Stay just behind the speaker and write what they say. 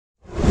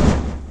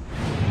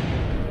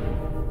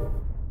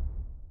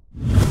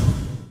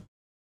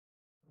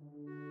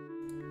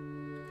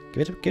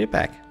Give it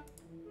back.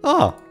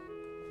 Oh.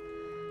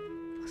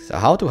 So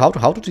how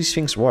do these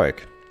things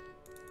work?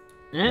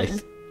 I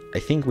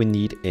think we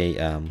need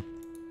a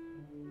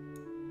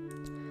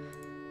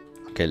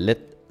Okay,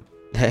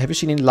 have you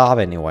seen any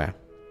lava anywhere?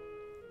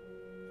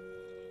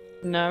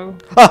 No.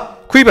 Ah!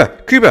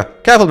 Creeper! Creeper!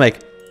 Careful, Meg!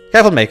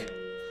 Careful, Meg!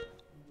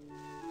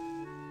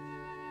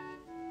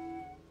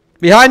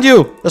 Behind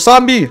you! A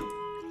zombie!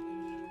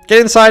 Get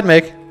inside,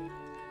 Meg!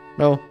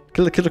 No,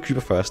 kill the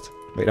creeper first.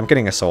 Wait, I'm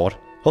getting a sword.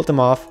 Hold them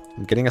off.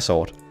 I'm getting a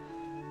sword.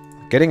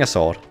 I'm getting a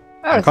sword.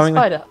 Oh, it's a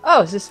spider.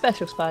 Oh, it's a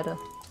special spider.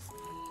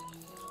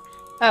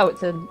 Oh,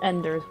 it's an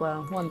ender as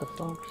well.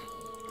 Wonderful.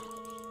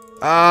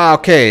 Ah,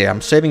 okay.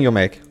 I'm saving you,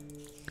 Meg.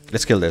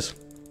 Let's kill this.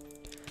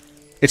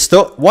 It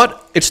stole...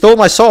 What? It stole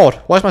my sword.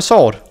 Where's my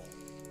sword?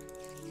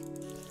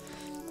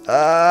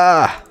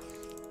 Ah,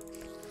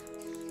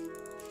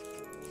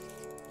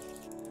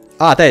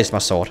 there is my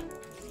sword.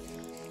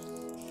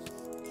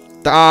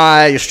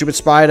 Die, you stupid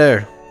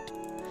spider.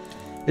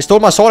 It stole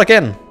my sword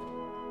again.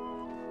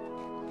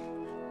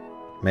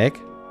 Meg,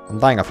 I'm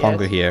dying of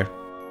hunger here.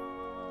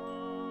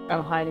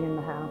 I'm hiding in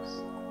the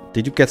house.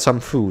 Did you get some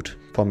food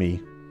for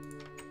me?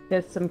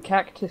 There's some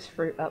cactus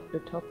fruit up the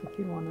top if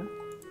you want it.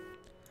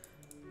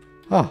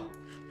 Oh.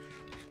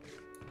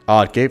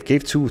 Oh, it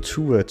gave two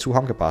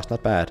hunger bars,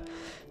 not bad.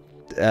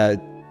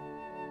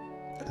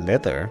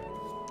 Leather.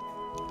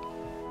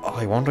 Oh,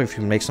 I wonder if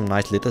you make some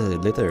nice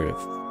leather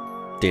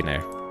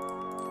dinner.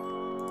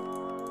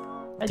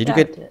 Did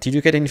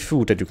you get any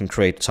food that you can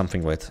create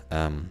something with?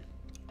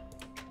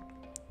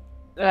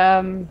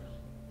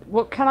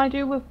 What can I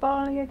do with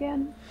barley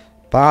again?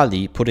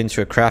 Barley, put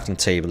into a crafting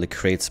table, it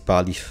creates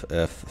barley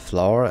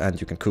flour, and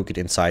you can cook it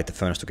inside the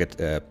furnace to get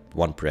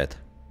 1 bread.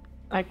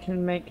 I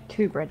can make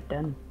 2 bread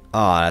then.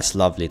 Ah, that's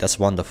lovely. That's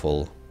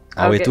wonderful.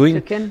 I'll get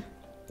cooking.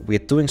 We're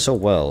doing so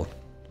well.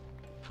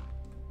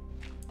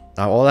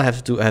 Now all I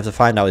have to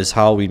find out is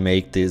how we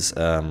make this.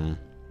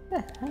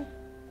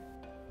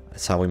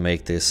 That's how we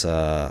make this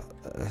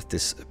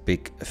this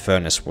big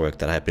furnace work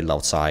that I built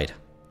outside.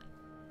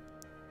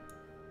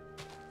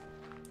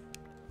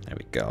 There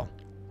we go.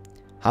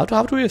 How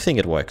do you think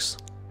it works?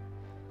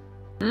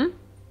 Hmm?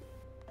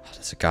 Oh,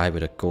 there's a guy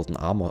with a golden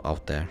armor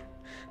out there.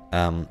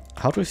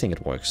 How do you think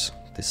it works?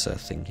 This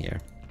thing here.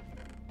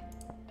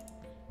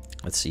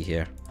 Let's see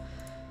here.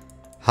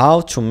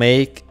 How to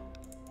make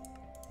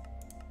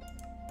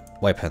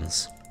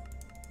weapons.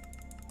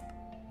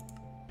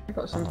 I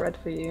got some bread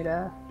for you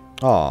there.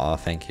 Oh,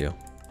 thank you.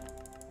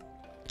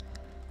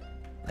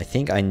 I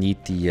think I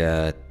need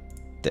the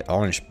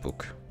orange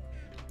book.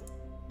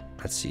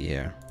 Let's see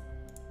here.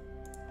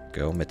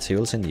 Go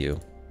materials and you.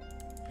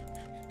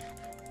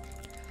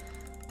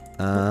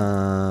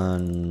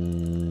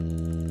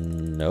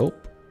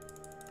 Nope.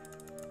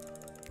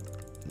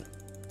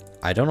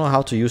 I don't know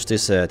how to use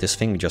this this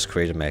thing we just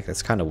created, Meg.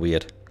 That's kind of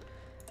weird.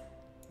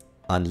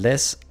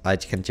 Unless I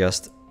can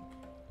just...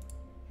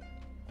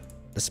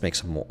 Let's make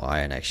some more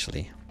iron,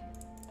 actually.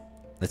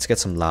 Let's get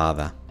some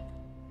lava.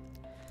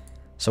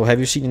 So, have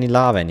you seen any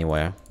lava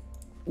anywhere?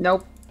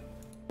 Nope.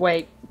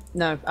 Wait.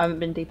 No, I haven't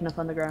been deep enough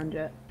underground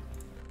yet.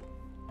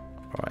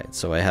 Alright,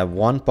 so I have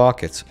 1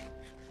 bucket.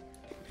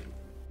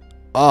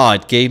 Oh,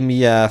 it gave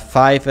me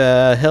 5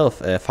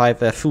 health,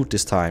 5 food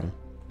this time.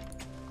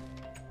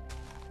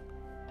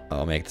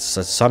 Oh, Meg, there's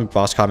a zombie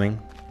boss coming.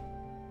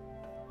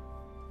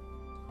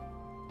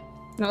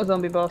 Not a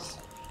zombie boss.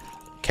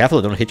 Careful,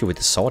 I don't hit you with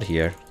the sword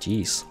here.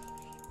 Jeez.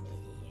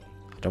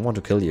 I don't want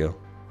to kill you.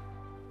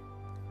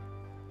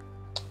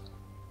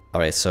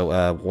 Alright,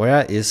 so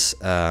where is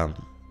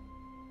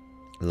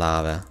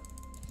lava?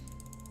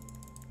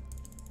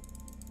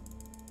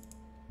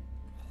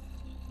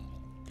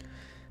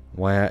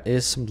 Where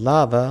is some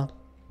lava?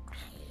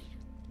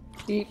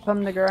 Deep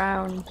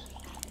underground.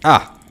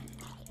 Ah!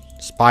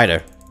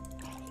 Spider.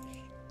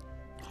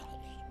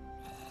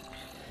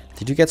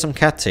 Did you get some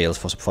cattails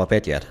for a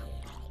bed yet?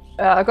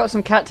 I got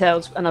some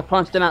cattails and I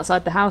planted them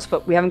outside the house,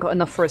 but we haven't got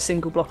enough for a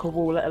single block of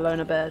wall, let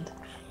alone a bed.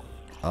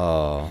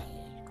 Oh.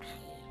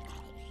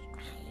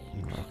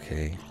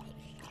 Okay.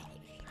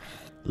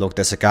 Look,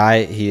 there's a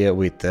guy here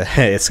with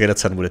a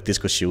skeleton with a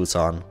disco shoes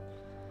on.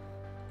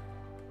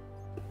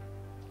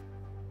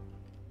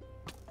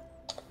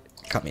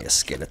 Come here,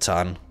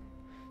 skeleton.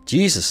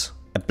 Jesus,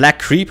 a black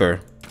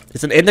creeper.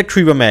 It's an ender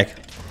creeper, Meg.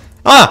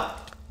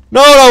 Ah!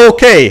 No,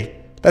 okay.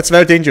 That's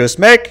very dangerous.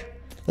 Meg,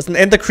 there's an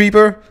ender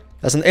creeper.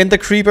 There's an ender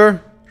creeper.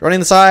 Run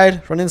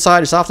inside. Run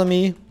inside. It's after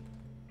me.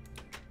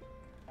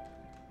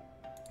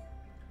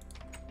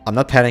 I'm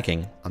not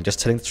panicking. I'm just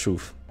telling the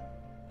truth.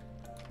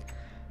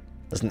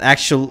 There's an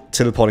actual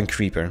teleporting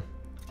creeper.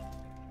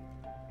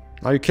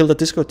 Now you killed the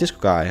disco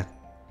guy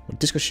with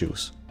disco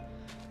shoes.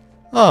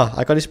 Oh,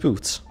 I got his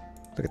boots.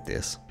 Look at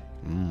this.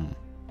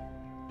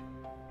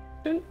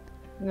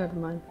 Never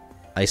mind.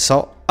 I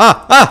saw...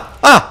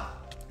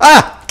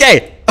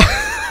 Okay!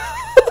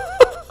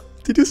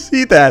 Did you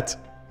see that?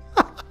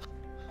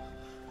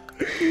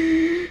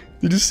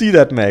 Did you see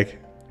that, Meg?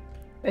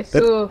 I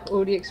saw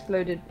all the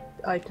exploded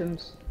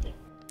items.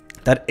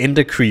 That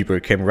ender creeper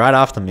came right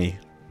after me.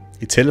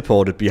 He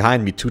teleported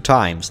behind me 2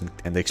 times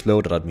and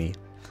exploded at me.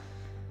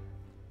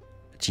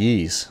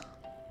 Jeez.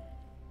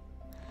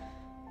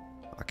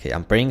 Okay,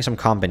 I'm bringing some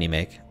company,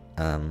 Meg.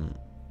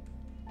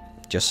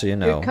 Just so you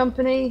know. Good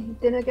company,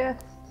 dinner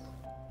guest.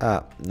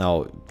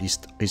 No,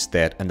 he's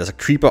dead. And there's a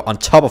creeper on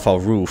top of our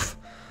roof.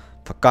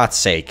 For God's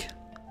sake.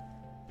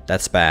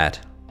 That's bad.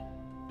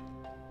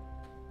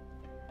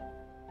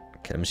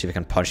 Okay, let me see if I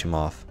can punch him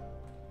off.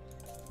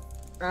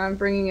 I'm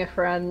bringing a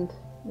friend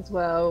as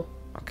well.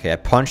 Okay, I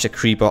punched the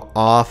creeper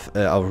off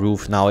our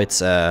roof. Now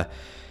it's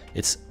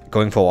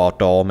going for our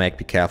door, Meg.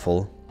 Be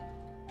careful.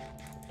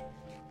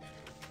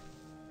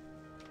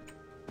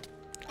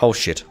 Oh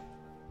shit.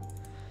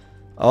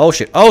 Oh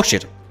shit. Oh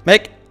shit.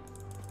 Meg.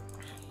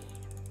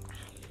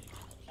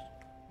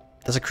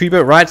 There's a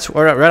creeper right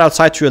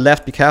outside to your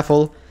left. Be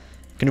careful.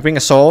 Can you bring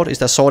a sword? Is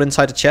there a sword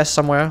inside the chest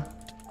somewhere?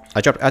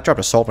 I dropped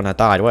a sword when I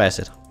died. Where is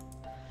it?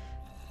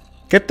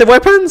 Get the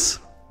weapons!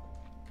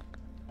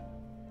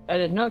 I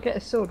did not get a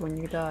sword when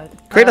you died.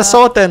 Create a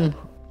sword then!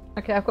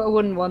 Okay, I've got a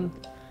wooden one.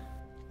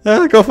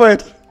 Yeah, go for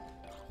it!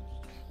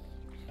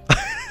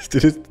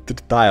 did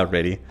it die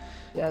already?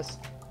 Yes.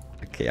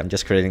 Okay, I'm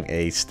just creating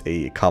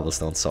a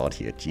cobblestone sword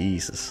here.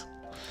 Jesus.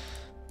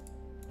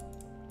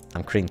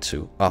 I'm creating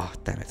 2. Oh,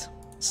 damn it.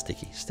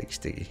 Sticky.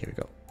 Here we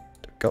go.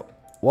 Go.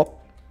 Whoop.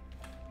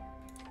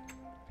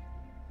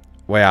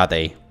 Where are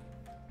they?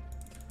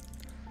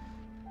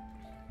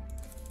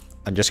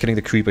 I'm just getting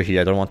the creeper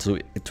here. I don't want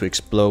it to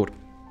explode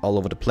all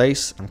over the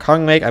place. I'm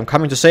coming, mate. I'm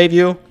coming to save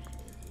you.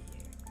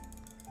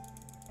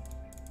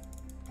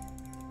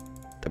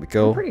 There we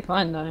go. I'm pretty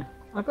fine though.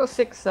 I've got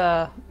 6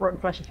 rotten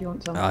flesh if you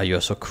want some. Ah,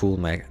 you're so cool,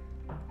 Meg.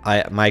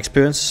 My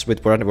experience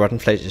with rotten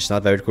flesh is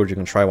not very good. You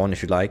can try one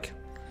if you like.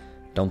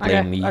 Don't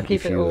blame me. I'll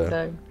keep if it you, all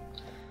though.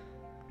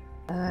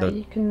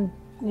 You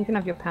can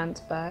have your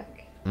pants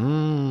back.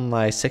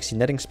 My sexy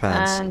nettings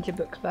pants. And your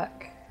books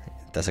back.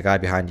 There's a guy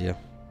behind you.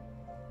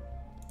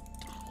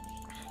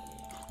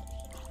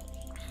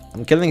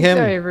 I'm killing him.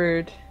 Very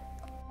rude.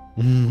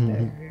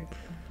 Very rude.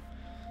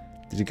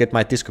 Did you get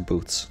my disco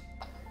boots?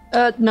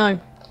 No.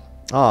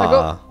 Ah. I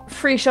got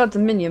 3 shards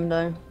of minium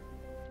though.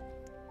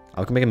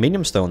 I can make a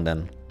minium stone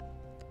then.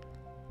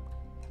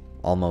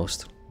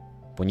 Almost.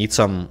 We need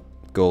some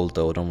gold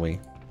though, don't we?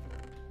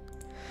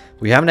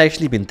 We haven't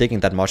actually been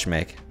digging that much,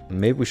 Meg.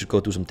 Maybe we should go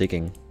do some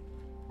digging.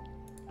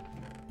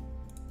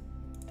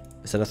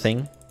 Is that a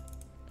thing?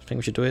 I think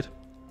we should do it.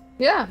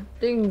 Yeah,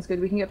 digging's good.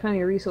 We can get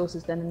plenty of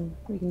resources then and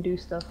we can do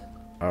stuff.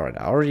 Alright,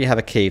 I already have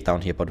a cave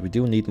down here, but we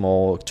do need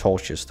more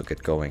torches to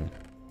get going.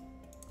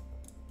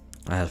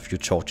 I have a few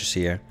torches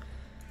here.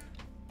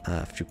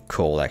 A few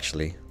coal,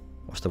 actually.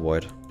 What's the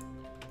word?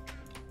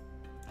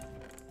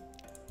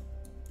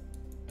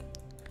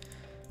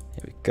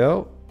 Here we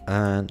go.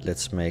 And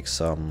let's make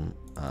some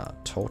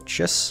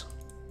torches.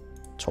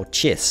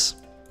 Torches.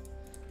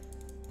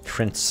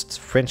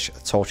 French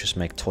torches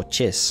make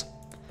torches.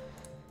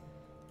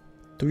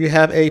 Do you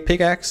have a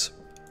pickaxe?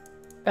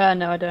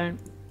 No, I don't.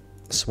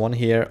 There's one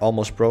here,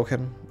 almost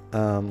broken.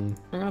 I'm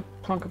gonna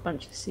plonk a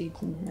bunch of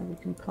seeds in here. We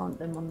can plant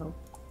them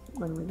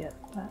when we get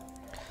back.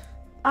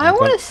 I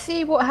want to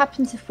see what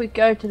happens if we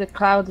go to the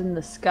clouds in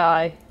the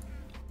sky.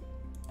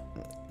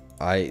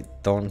 I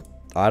don't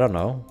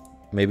know.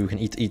 Maybe we can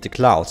eat the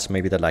clouds.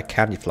 Maybe they're like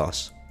candy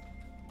floss.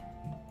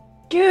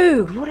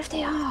 Dude, what if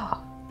they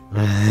are?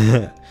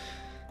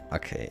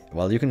 Okay,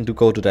 well you can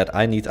go to that.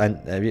 I'm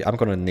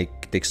gonna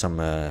dig some.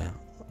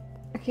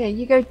 Okay,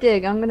 you go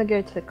dig. I'm gonna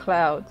go to the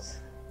clouds.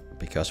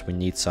 Because we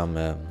need some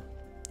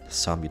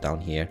zombie down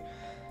here.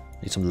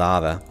 Need some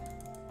lava.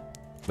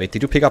 Wait,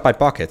 did you pick up my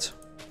bucket?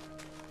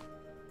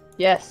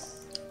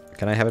 Yes.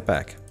 Can I have it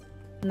back?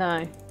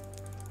 No.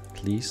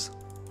 Please?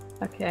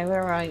 Okay,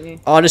 where are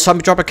you? Oh, the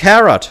zombie dropped a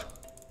carrot!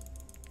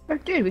 Oh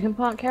dude, we can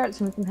plant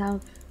carrots and we can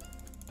have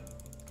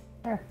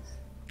carrots.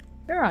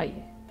 Where are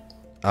you?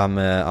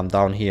 I'm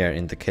down here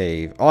in the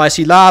cave. Oh, I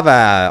see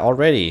lava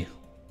already.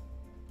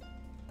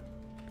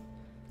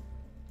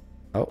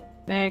 Oh.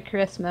 Merry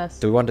Christmas.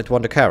 Do we want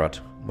the carrot?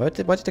 Where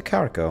did the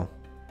carrot go?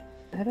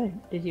 I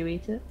don't. Did you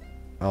eat it?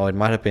 Oh, it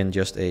might have been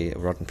just a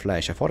rotten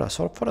flesh. I thought I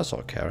saw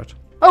a carrot.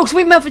 Oh,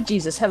 sweet milk for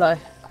Jesus! Hello.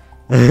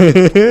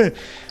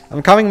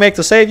 I'm coming, Meg,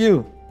 to save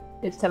you.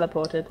 It's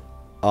teleported.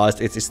 Oh,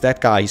 it's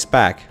that guy. He's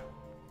back.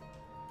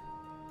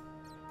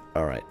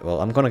 Alright,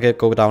 well, I'm gonna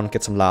go down and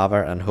get some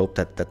lava and hope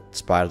that that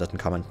spider doesn't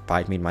come and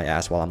bite me in my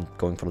ass while I'm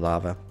going for the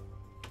lava.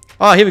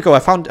 Oh, here we go. I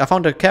found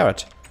a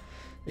carrot.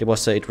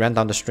 It ran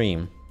down the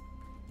stream.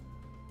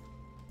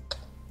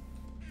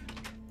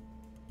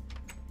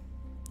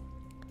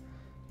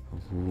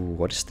 Ooh,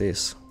 what is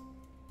this?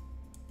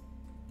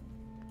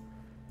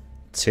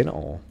 Tin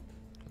ore.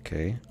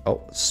 Okay.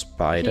 Oh,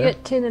 spider. If you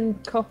get tin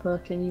and copper,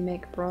 can you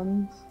make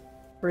bronze?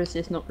 Or is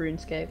this not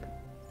RuneScape?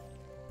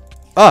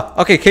 Ah,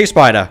 okay, cave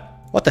spider.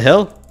 What the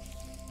hell?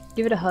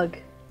 Give it a hug.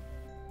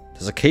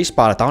 There's a cave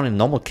spider down in a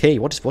normal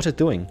cave. What's it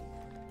doing?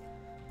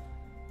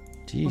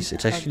 Jeez,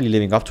 it's actually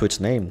living up to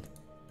its name.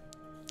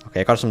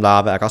 Okay, I got some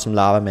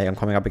lava, Meg. I'm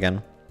coming up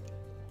again.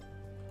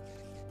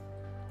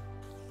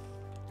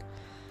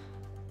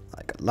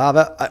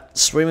 Lava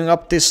swimming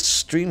up this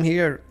stream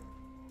here.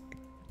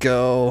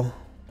 Go.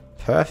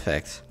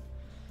 Perfect.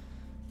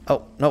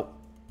 Oh, no.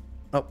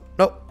 No,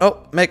 no,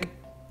 no, Meg.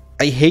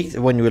 I hate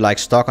when you're like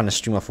stuck on a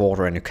stream of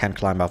water and you can't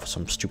climb out for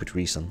some stupid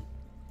reason.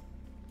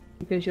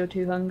 Because you're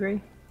too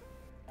hungry?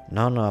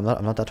 No, I'm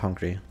not that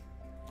hungry.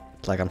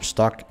 It's like I'm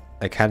stuck.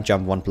 I can't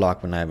jump one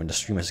block when the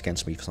stream is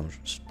against me for some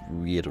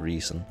weird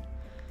reason.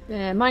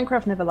 Yeah,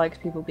 Minecraft never likes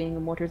people being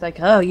in water. It's like,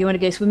 oh, you want to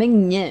go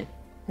swimming? No.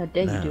 How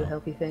dare you do a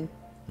healthy thing?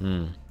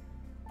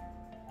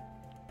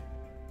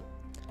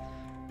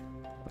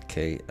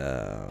 Okay,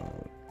 yeah,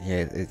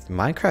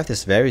 Minecraft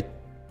is very...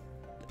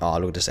 Oh,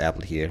 look at this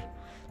apple here.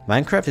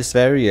 Minecraft is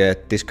very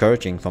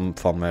discouraging from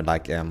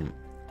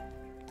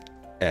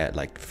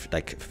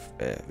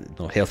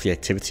healthy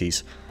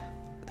activities.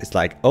 It's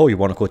like, oh, you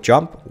want to go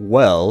jump?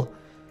 Well,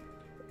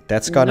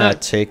 that's gonna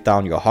take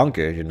down your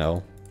hunger, you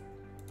know.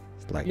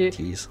 It's like,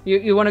 geez.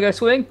 You want to go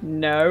swimming?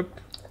 Nope.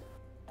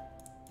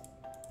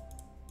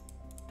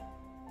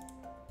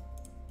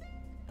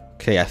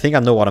 Okay, I think I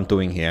know what I'm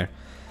doing here.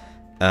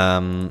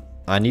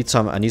 I need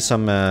some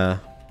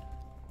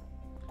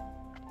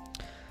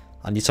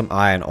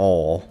iron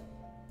ore.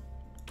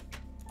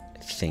 I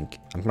think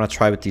I'm gonna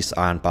try with these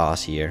iron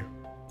bars here.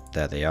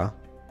 There they are.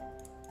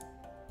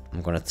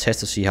 I'm gonna test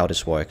to see how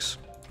this works.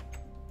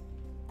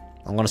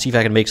 I'm gonna see if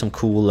I can make some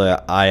cool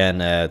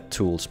iron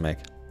tools, Meg.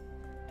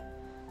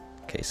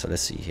 Okay, so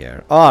let's see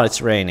here. Oh,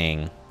 it's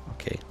raining.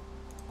 Okay.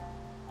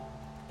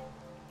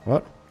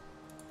 What?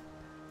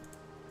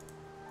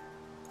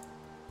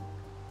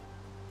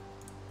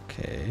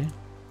 Okay.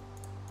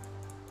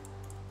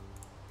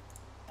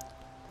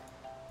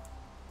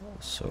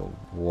 So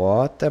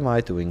what am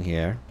I doing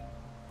here?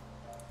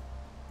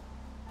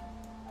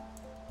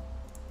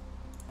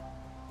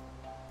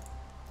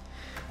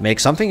 Meg,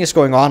 something is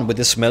going on with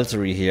this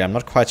smeltery here. I'm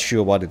not quite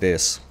sure what it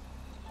is.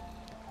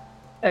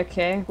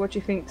 Okay, what do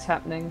you think's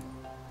happening?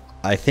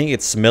 I think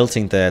it's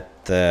melting the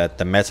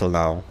metal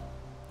now.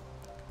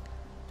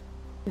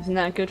 Isn't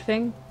that a good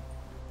thing?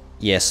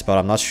 Yes, but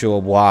I'm not sure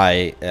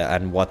why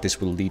and what this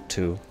will lead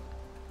to.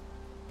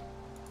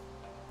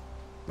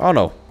 Oh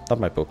no, not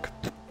my book.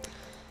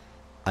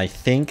 I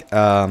think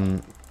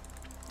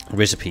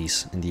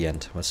recipes in the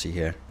end. Let's see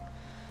here.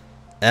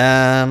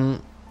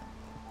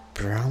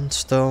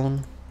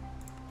 Brownstone.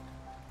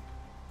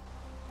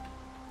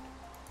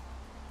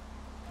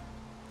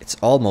 It's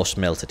almost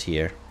melted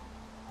here.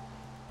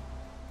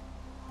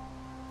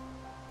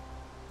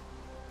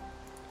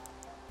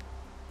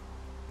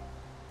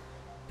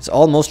 It's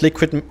almost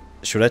liquid.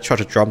 Should I try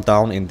to jump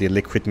down in the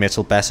liquid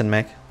metal basin,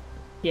 Meg?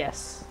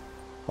 Yes.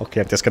 Okay,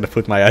 I'm just gonna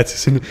put my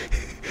items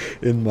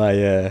in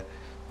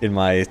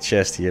my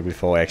chest here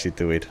before I actually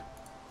do it.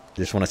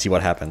 Just want to see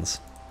what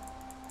happens.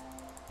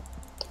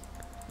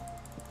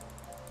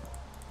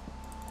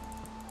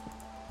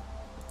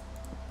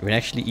 We can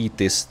actually eat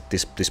this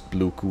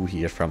blue goo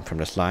here from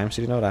the slimes.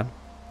 Did you know that?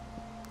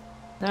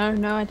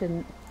 No, I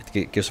didn't.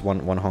 It gives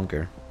one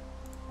hunger.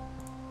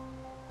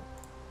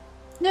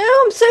 No,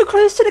 I'm so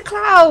close to the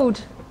cloud.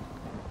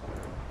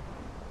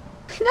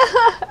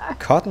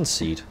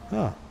 Cottonseed.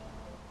 Oh.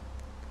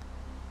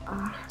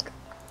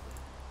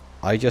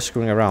 Are you just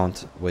screwing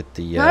around with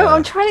the? No,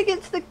 I'm trying to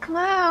get to the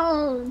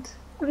cloud.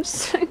 I'm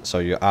so. So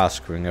you are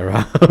screwing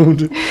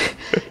around.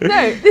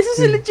 No, this is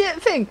a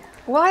legit thing.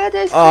 Why are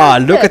those? Ah,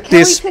 look at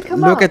this!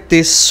 Look at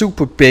this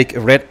super big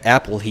red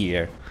apple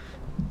here.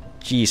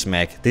 Jeez,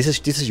 Meg, this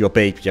is your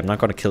baby. I'm not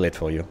gonna kill it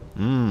for you.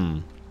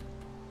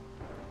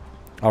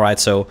 All right,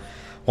 so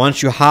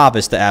once you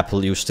harvest the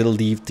apple, you still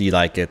leave the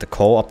the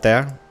core up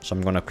there. So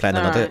I'm gonna plant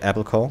another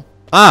apple core.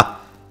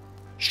 Ah,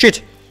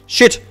 shit!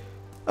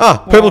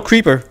 Ah, purple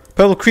creeper!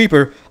 Purple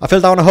creeper! I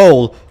fell down a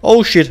hole.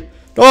 Oh shit!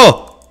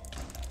 Oh,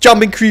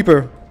 jumping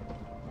creeper!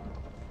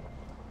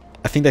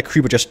 I think that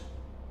creeper just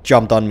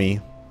jumped on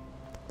me.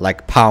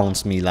 Like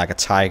pounds me like a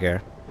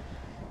tiger.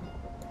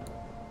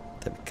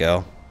 There we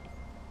go.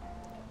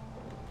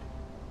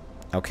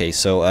 Okay,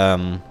 so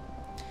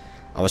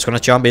I was gonna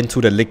jump into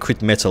the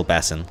liquid metal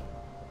basin.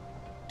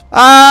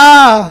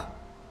 Ah!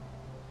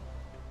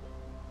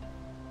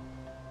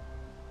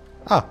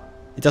 Ah,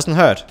 it doesn't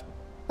hurt.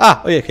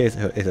 Ah, oh yeah, okay, it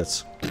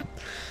hurts.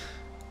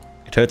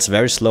 It hurts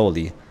very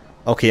slowly.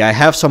 Okay, I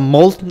have some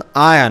molten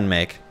iron,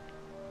 Meg.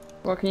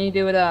 What can you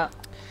do with that?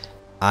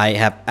 I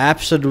have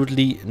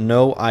absolutely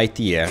no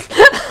idea.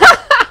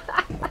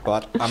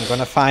 But I'm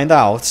gonna find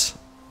out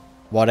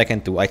what I can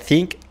do. I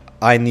think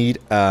I need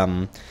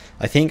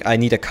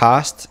a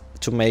cast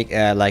to make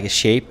like a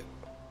shape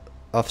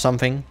of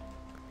something.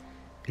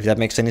 If that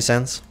makes any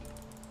sense.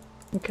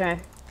 Okay.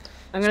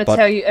 I'm gonna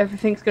tell you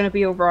everything's gonna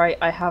be alright.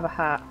 I have a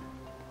hat.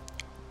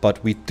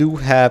 But we do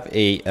have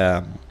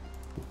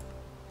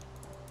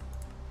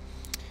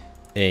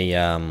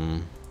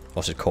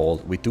what's it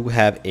called? We do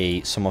have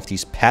some of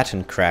these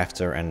pattern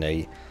crafter and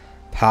a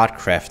part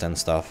craft and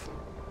stuff.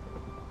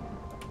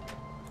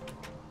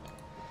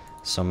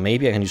 So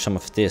maybe I can use some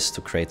of this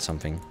to create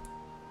something.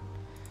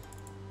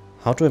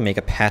 How do I make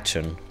a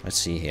pattern? Let's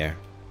see here.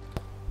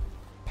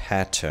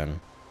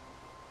 Pattern.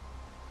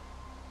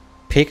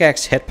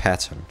 Pickaxe head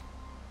pattern.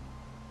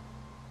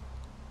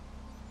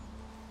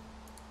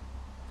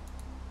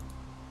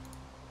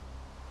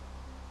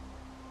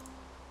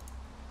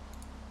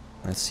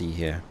 Let's see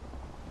here.